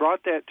those, and he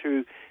brought that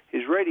to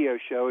his radio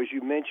show. As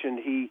you mentioned,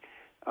 he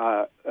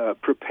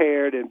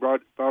prepared and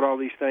brought all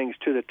these things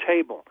to the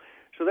table.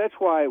 So that's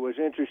why it was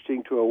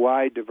interesting to a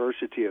wide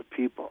diversity of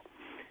people.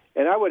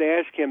 And I would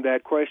ask him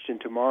that question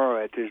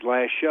tomorrow at his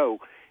last show.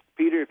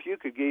 Peter, if you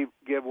could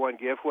give one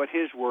gift, what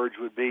his words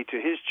would be to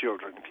his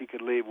children, if he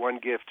could leave one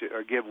gift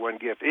or give one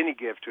gift, any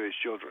gift to his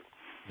children.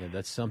 Yeah,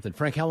 that's something.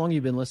 Frank, how long have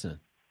you been listening?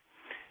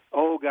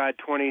 Oh, God,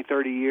 20,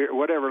 30 years,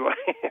 whatever,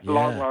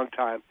 long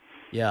time.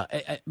 Yeah,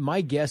 my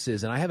guess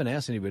is, and I haven't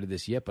asked anybody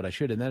this yet, but I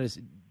should, and that is,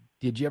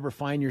 did you ever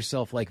find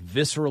yourself like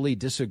viscerally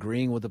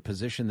disagreeing with the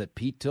position that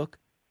Pete took?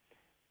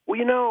 Well,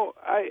 you know,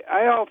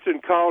 I often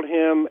called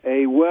him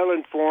a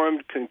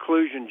well-informed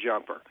conclusion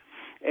jumper.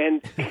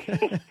 And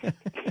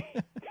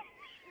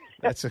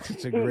that's a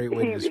great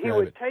way to describe it. He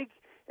would take,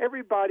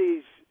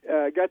 everybody's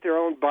got their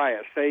own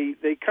bias.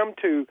 They come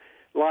to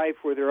life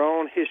with their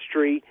own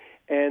history,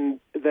 and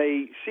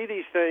they see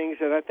these things,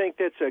 and I think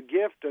that's a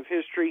gift of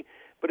history,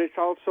 but it's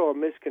also a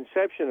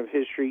misconception of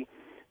history,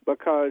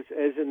 because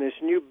as in this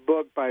new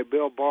book by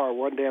Bill Barr,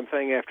 One Damn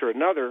Thing After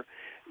Another,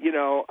 you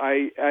know,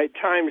 I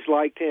times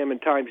liked him and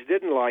times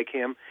didn't like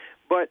him,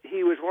 but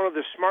he was one of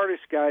the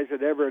smartest guys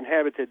that ever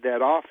inhabited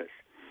that office,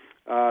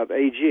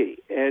 AG,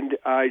 and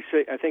I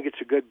think it's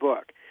a good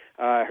book.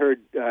 I heard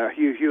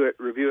Hugh Hewitt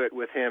review it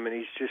with him, and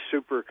he's just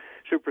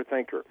super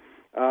thinker.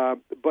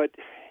 But,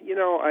 you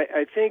know,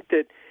 I think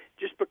that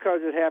just because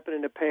it happened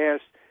in the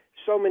past,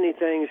 so many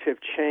things have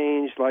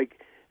changed,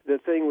 like the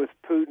thing with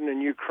Putin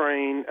and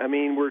Ukraine. I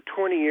mean, we're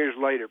 20 years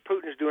later.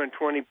 Putin's doing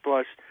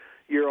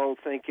 20-plus-year-old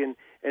thinking,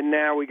 and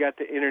now we got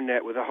the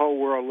Internet with the whole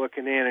world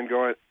looking in and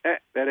going, that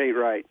ain't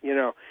right, you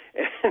know.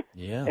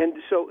 And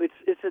so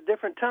it's a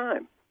different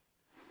time.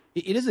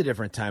 It is a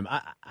different time.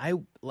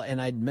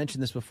 And I'd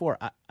mentioned this before.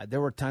 There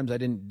were times I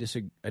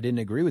didn't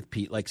agree with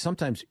Pete. Like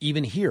sometimes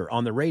even here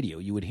on the radio,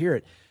 you would hear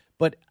it,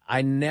 but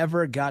I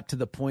never got to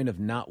the point of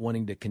not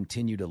wanting to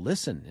continue to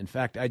listen. In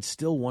fact, I'd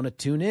still want to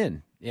tune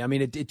in. I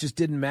mean, it just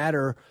didn't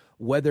matter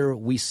whether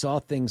we saw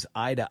things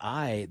eye to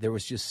eye. There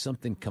was just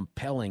something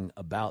compelling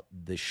about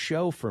the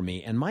show for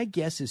me. And my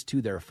guess is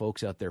too, there are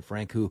folks out there,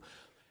 Frank, who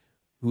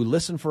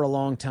listen for a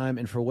long time,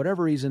 and for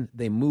whatever reason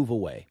they move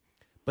away,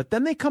 but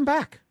then they come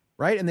back.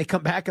 Right? And they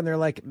come back and they're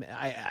like,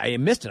 I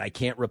missed it. I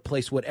can't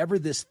replace whatever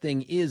this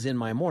thing is in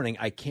my morning.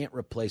 I can't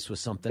replace with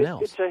something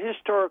else. It's a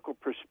historical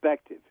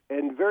perspective,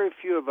 and very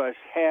few of us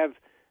have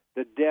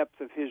the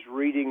depth of his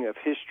reading of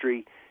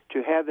history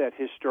to have that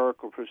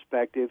historical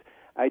perspective.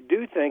 I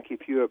do think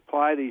if you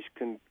apply these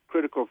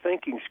critical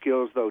thinking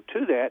skills, though,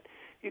 to that,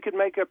 you can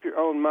make up your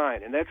own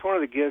mind. And that's one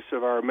of the gifts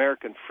of our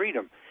American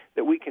freedom,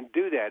 that we can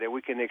do that, and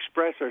we can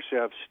express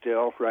ourselves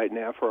still right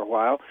now for a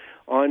while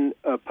on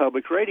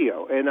public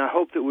radio. And I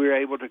hope that we're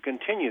able to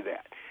continue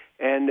that.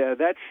 And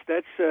that's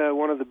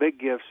one of the big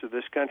gifts of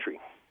this country.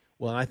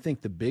 Well, I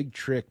think the big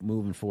trick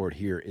moving forward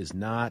here is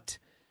not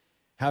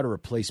how to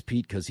replace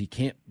Pete because he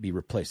can't be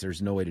replaced.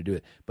 There's no way to do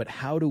it. But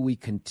how do we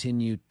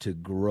continue to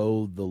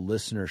grow the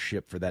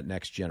listenership for that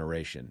next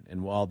generation?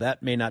 And while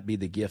that may not be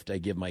the gift I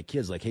give my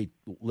kids, like, hey,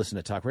 listen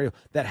to talk radio,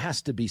 that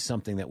has to be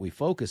something that we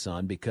focus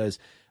on because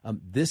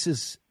this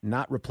is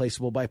not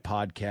replaceable by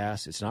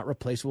podcasts. It's not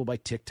replaceable by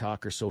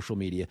TikTok or social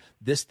media.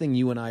 This thing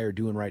you and I are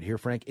doing right here,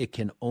 Frank, it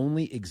can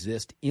only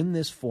exist in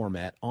this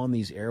format on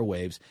these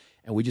airwaves,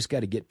 and we just got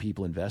to get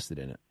people invested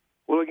in it.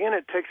 Well, again,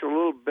 it takes a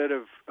little bit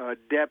of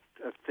depth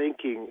of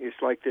thinking. It's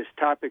like this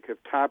topic of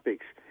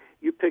topics.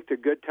 You picked a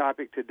good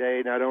topic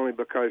today, not only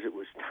because it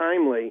was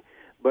timely,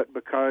 but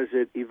because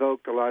it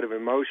evoked a lot of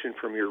emotion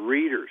from your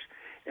readers.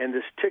 And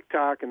this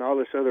TikTok and all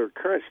this other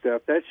current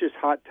stuff, that's just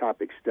hot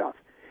topic stuff.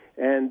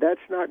 And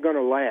that's not going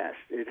to last.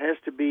 It has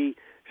to be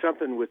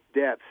something with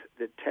depth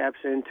that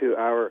taps into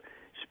our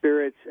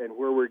spirits and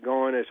where we're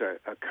going as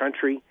a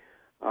country.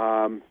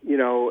 And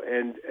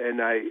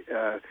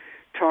I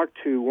talked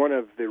to one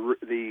of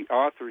the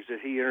authors that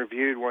he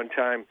interviewed one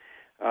time,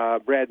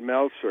 Brad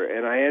Meltzer,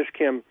 and I asked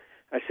him,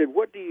 I said,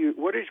 what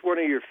is one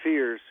of your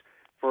fears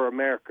for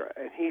America?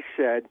 And he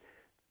said,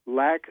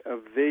 lack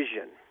of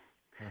vision.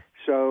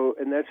 So,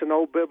 and that's an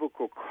old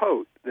biblical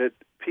quote, that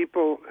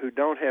people who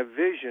don't have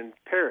vision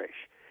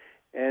perish.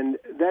 And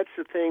that's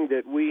the thing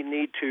that we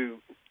need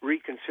to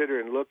reconsider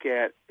and look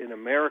at in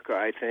America,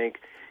 I think,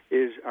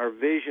 is our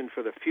vision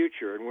for the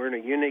future. And we're in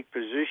a unique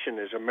position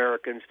as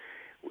Americans.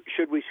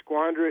 Should we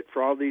squander it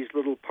for all these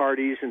little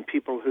parties and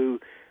people who,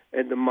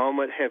 at the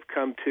moment, have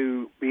come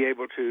to be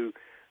able to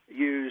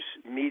use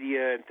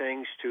media and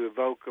things to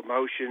evoke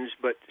emotions,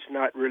 but it's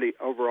not really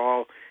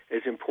overall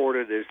as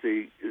important as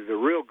the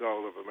real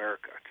goal of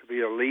America, to be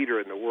a leader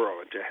in the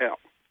world and to help.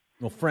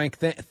 Well, Frank,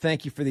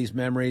 thank you for these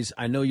memories.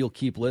 I know you'll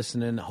keep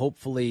listening,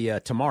 hopefully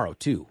tomorrow,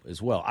 too,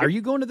 as well. Are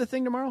you going to the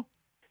thing tomorrow?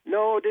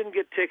 No, didn't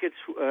get tickets.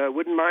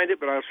 Wouldn't mind it,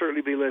 but I'll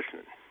certainly be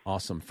listening.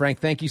 Awesome. Frank,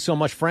 thank you so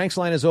much. Frank's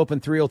line is open,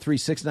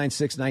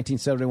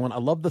 303-696-1971. I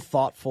love the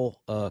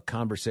thoughtful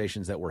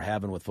conversations that we're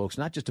having with folks,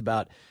 not just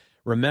about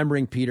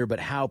remembering Peter, but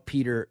how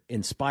Peter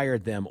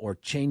inspired them or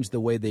changed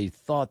the way they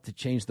thought, to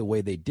change the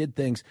way they did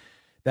things.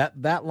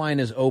 That line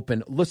is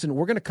open. Listen,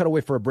 we're going to cut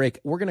away for a break.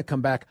 We're going to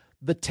come back.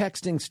 The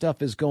texting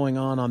stuff is going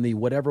on the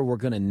whatever we're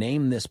going to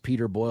name this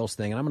Peter Boyles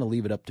thing, and I'm going to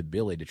leave it up to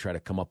Billy to try to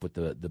come up with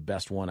the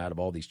best one out of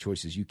all these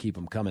choices. You keep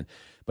them coming.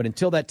 But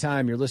until that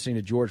time, you're listening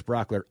to George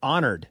Brockler,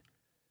 honored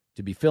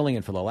to be filling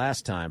in for the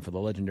last time for the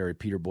legendary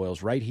Peter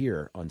Boyles right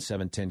here on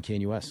 710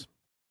 KNUS.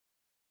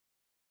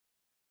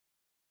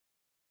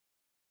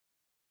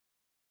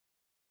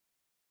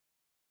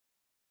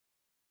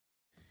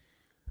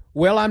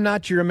 Well, I'm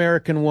not your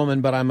American woman,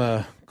 but I'm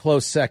a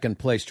close second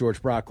place.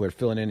 George Brockler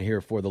filling in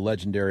here for the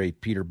legendary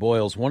Peter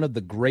Boyles. One of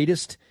the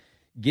greatest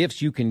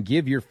gifts you can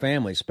give your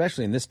family,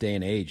 especially in this day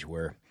and age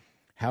where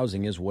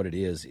housing is what it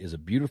is a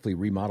beautifully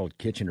remodeled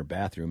kitchen or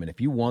bathroom. And if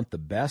you want the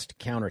best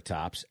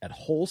countertops at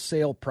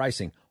wholesale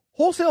pricing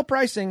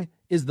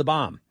is the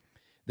bomb,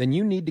 then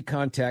you need to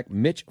contact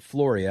Mitch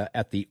Floria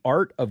at the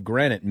Art of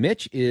Granite.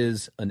 Mitch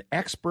is an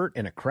expert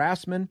and a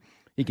craftsman.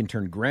 He can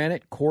turn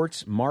granite,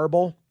 quartz,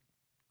 marble.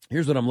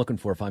 Here's what I'm looking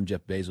for if I'm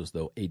Jeff Bezos,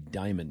 though, a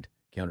diamond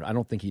counter. I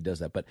don't think he does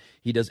that, but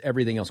he does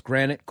everything else,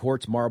 granite,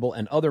 quartz, marble,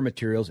 and other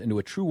materials into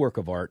a true work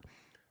of art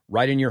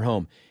right in your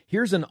home.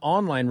 Here's an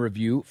online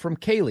review from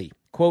Kaylee.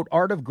 Quote,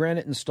 Art of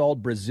Granite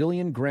installed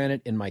Brazilian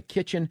granite in my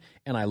kitchen,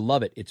 and I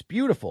love it. It's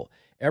beautiful.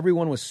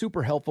 Everyone was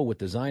super helpful with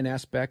design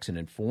aspects and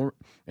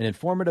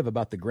informative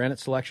about the granite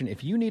selection.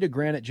 If you need a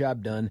granite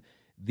job done,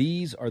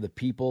 these are the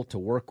people to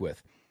work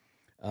with.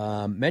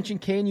 Mention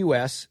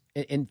KNUS,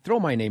 and throw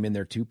my name in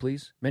there too,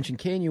 please. Mention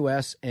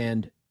KNUS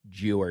and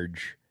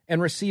George,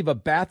 and receive a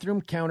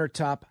bathroom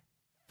countertop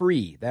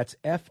free. That's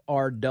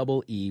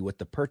FREE with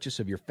the purchase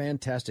of your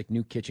fantastic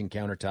new kitchen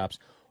countertops,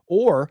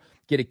 or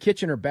get a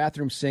kitchen or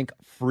bathroom sink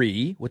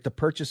free with the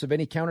purchase of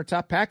any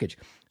countertop package.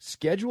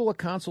 Schedule a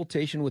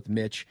consultation with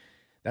Mitch.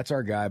 That's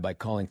our guy by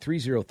calling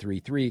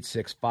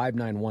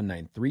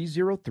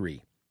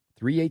 303-386-5919,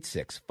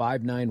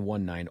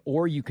 386-5919,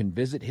 or you can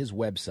visit his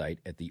website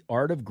at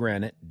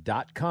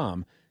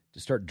theartofgranite.com to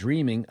start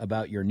dreaming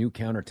about your new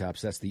countertops.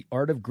 That's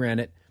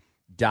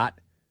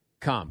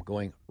theartofgranite.com.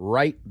 Going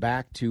right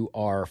back to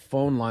our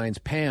phone lines.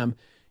 Pam,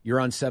 you're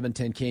on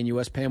 710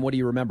 KNUS. Pam, what do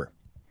you remember?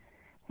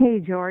 Hey,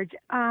 George.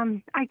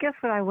 I guess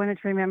what I wanted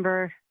to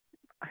remember,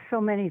 so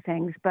many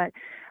things, but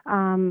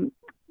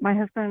my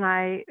husband and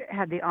I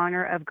had the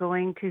honor of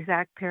going to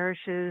Zach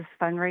Parrish's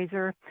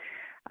fundraiser,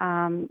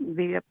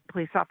 the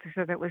police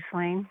officer that was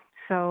slain.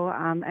 So,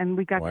 and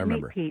we got to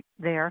meet Pete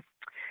there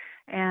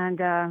and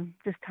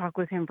just talk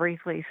with him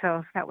briefly.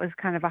 So that was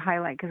kind of a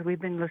highlight because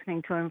we've been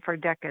listening to him for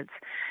decades.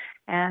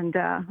 And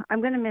I'm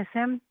going to miss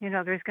him. You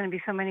know, there's going to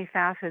be so many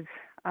facets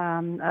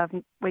of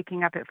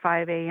waking up at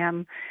 5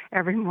 a.m.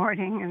 every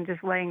morning and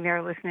just laying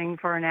there listening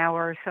for an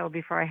hour or so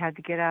before I had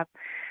to get up.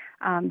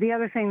 The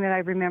other thing that I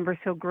remember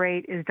so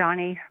great is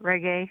Donnie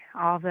Reggae,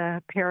 all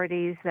the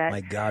parodies that...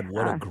 My God,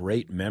 what a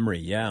great memory,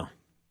 yeah.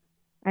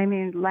 I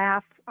mean,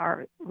 laughed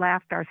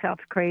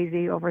ourselves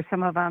crazy over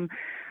some of them.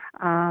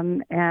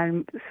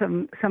 And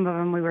some of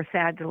them we were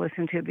sad to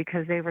listen to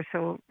because they were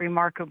so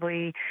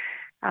remarkably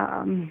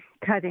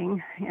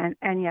cutting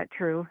and yet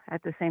true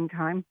at the same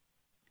time.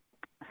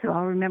 So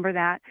I'll remember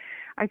that.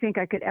 I think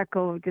I could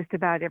echo just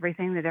about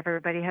everything that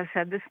everybody has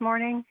said this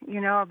morning,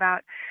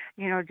 about,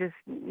 just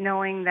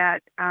knowing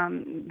that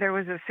there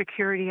was a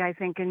security, I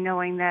think, in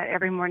knowing that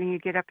every morning you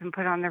get up and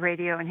put on the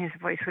radio and his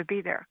voice would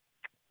be there.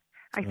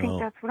 I think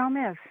that's what I'll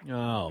miss.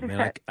 Oh,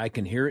 man, I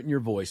can hear it in your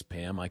voice,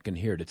 Pam. I can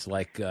hear it. It's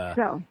like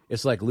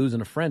it's like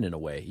losing a friend in a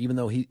way, even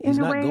though he's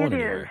not going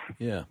anywhere.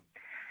 Yeah.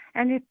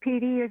 And if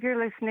Petey, if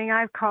you're listening,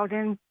 I've called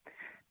in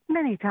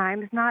many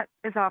times, not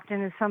as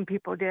often as some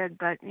people did,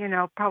 but,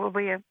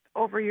 probably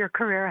over your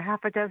career, a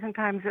half a dozen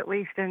times at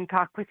least, and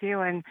talk with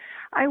you. And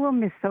I will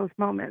miss those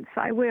moments.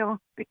 I will,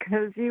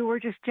 because you were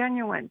just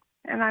genuine,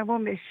 and I will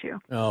miss you.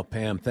 Oh,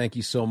 Pam, thank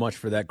you so much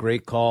for that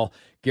great call.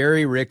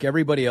 Gary, Rick,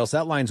 everybody else,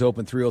 that line's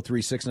open,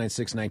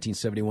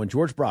 303-696-1971.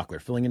 George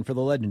Brockler filling in for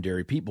the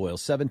legendary Pete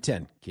Boyles,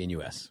 710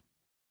 KNUS.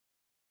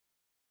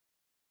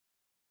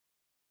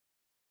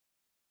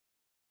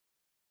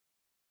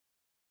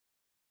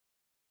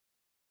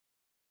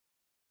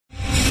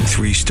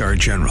 Three-star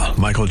General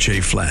Michael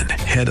J. Flynn,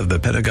 head of the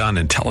Pentagon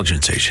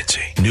Intelligence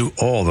Agency, knew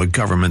all the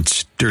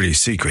government's dirty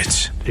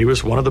secrets. He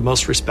was one of the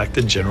most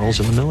respected generals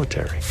in the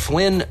military.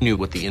 Flynn knew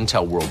what the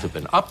intel world had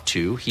been up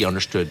to. He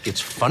understood its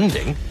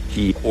funding.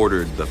 He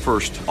ordered the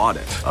first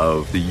audit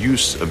of the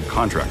use of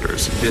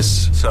contractors.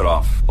 This set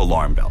off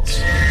alarm bells.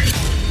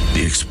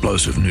 The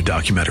explosive new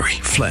documentary,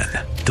 Flynn,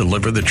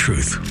 Deliver the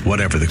Truth,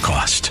 Whatever the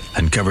Cost,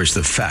 uncovers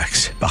the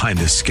facts behind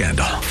this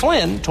scandal.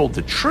 Flynn told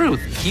the truth.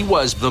 He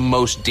was the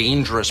most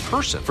dangerous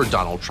person for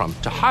Donald Trump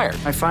to hire.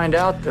 I find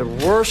out the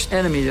worst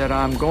enemy that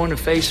I'm going to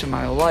face in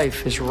my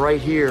life is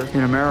right here in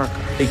America.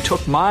 They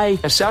took my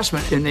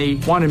assessment and they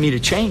wanted me to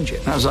change it.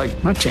 And I was like,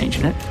 I'm not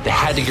changing it. They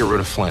had to get rid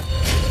of Flynn.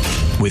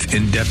 With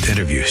in-depth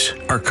interviews,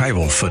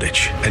 archival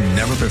footage, and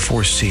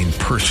never-before-seen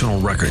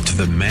personal records of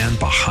the man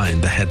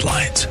behind the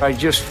headlines. I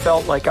just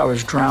felt like I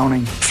was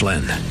drowning.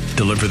 Flynn,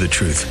 Deliver the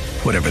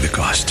Truth, Whatever the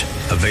Cost.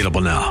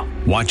 Available now.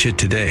 Watch it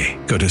today.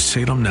 Go to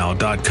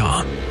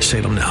salemnow.com.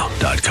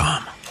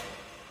 salemnow.com.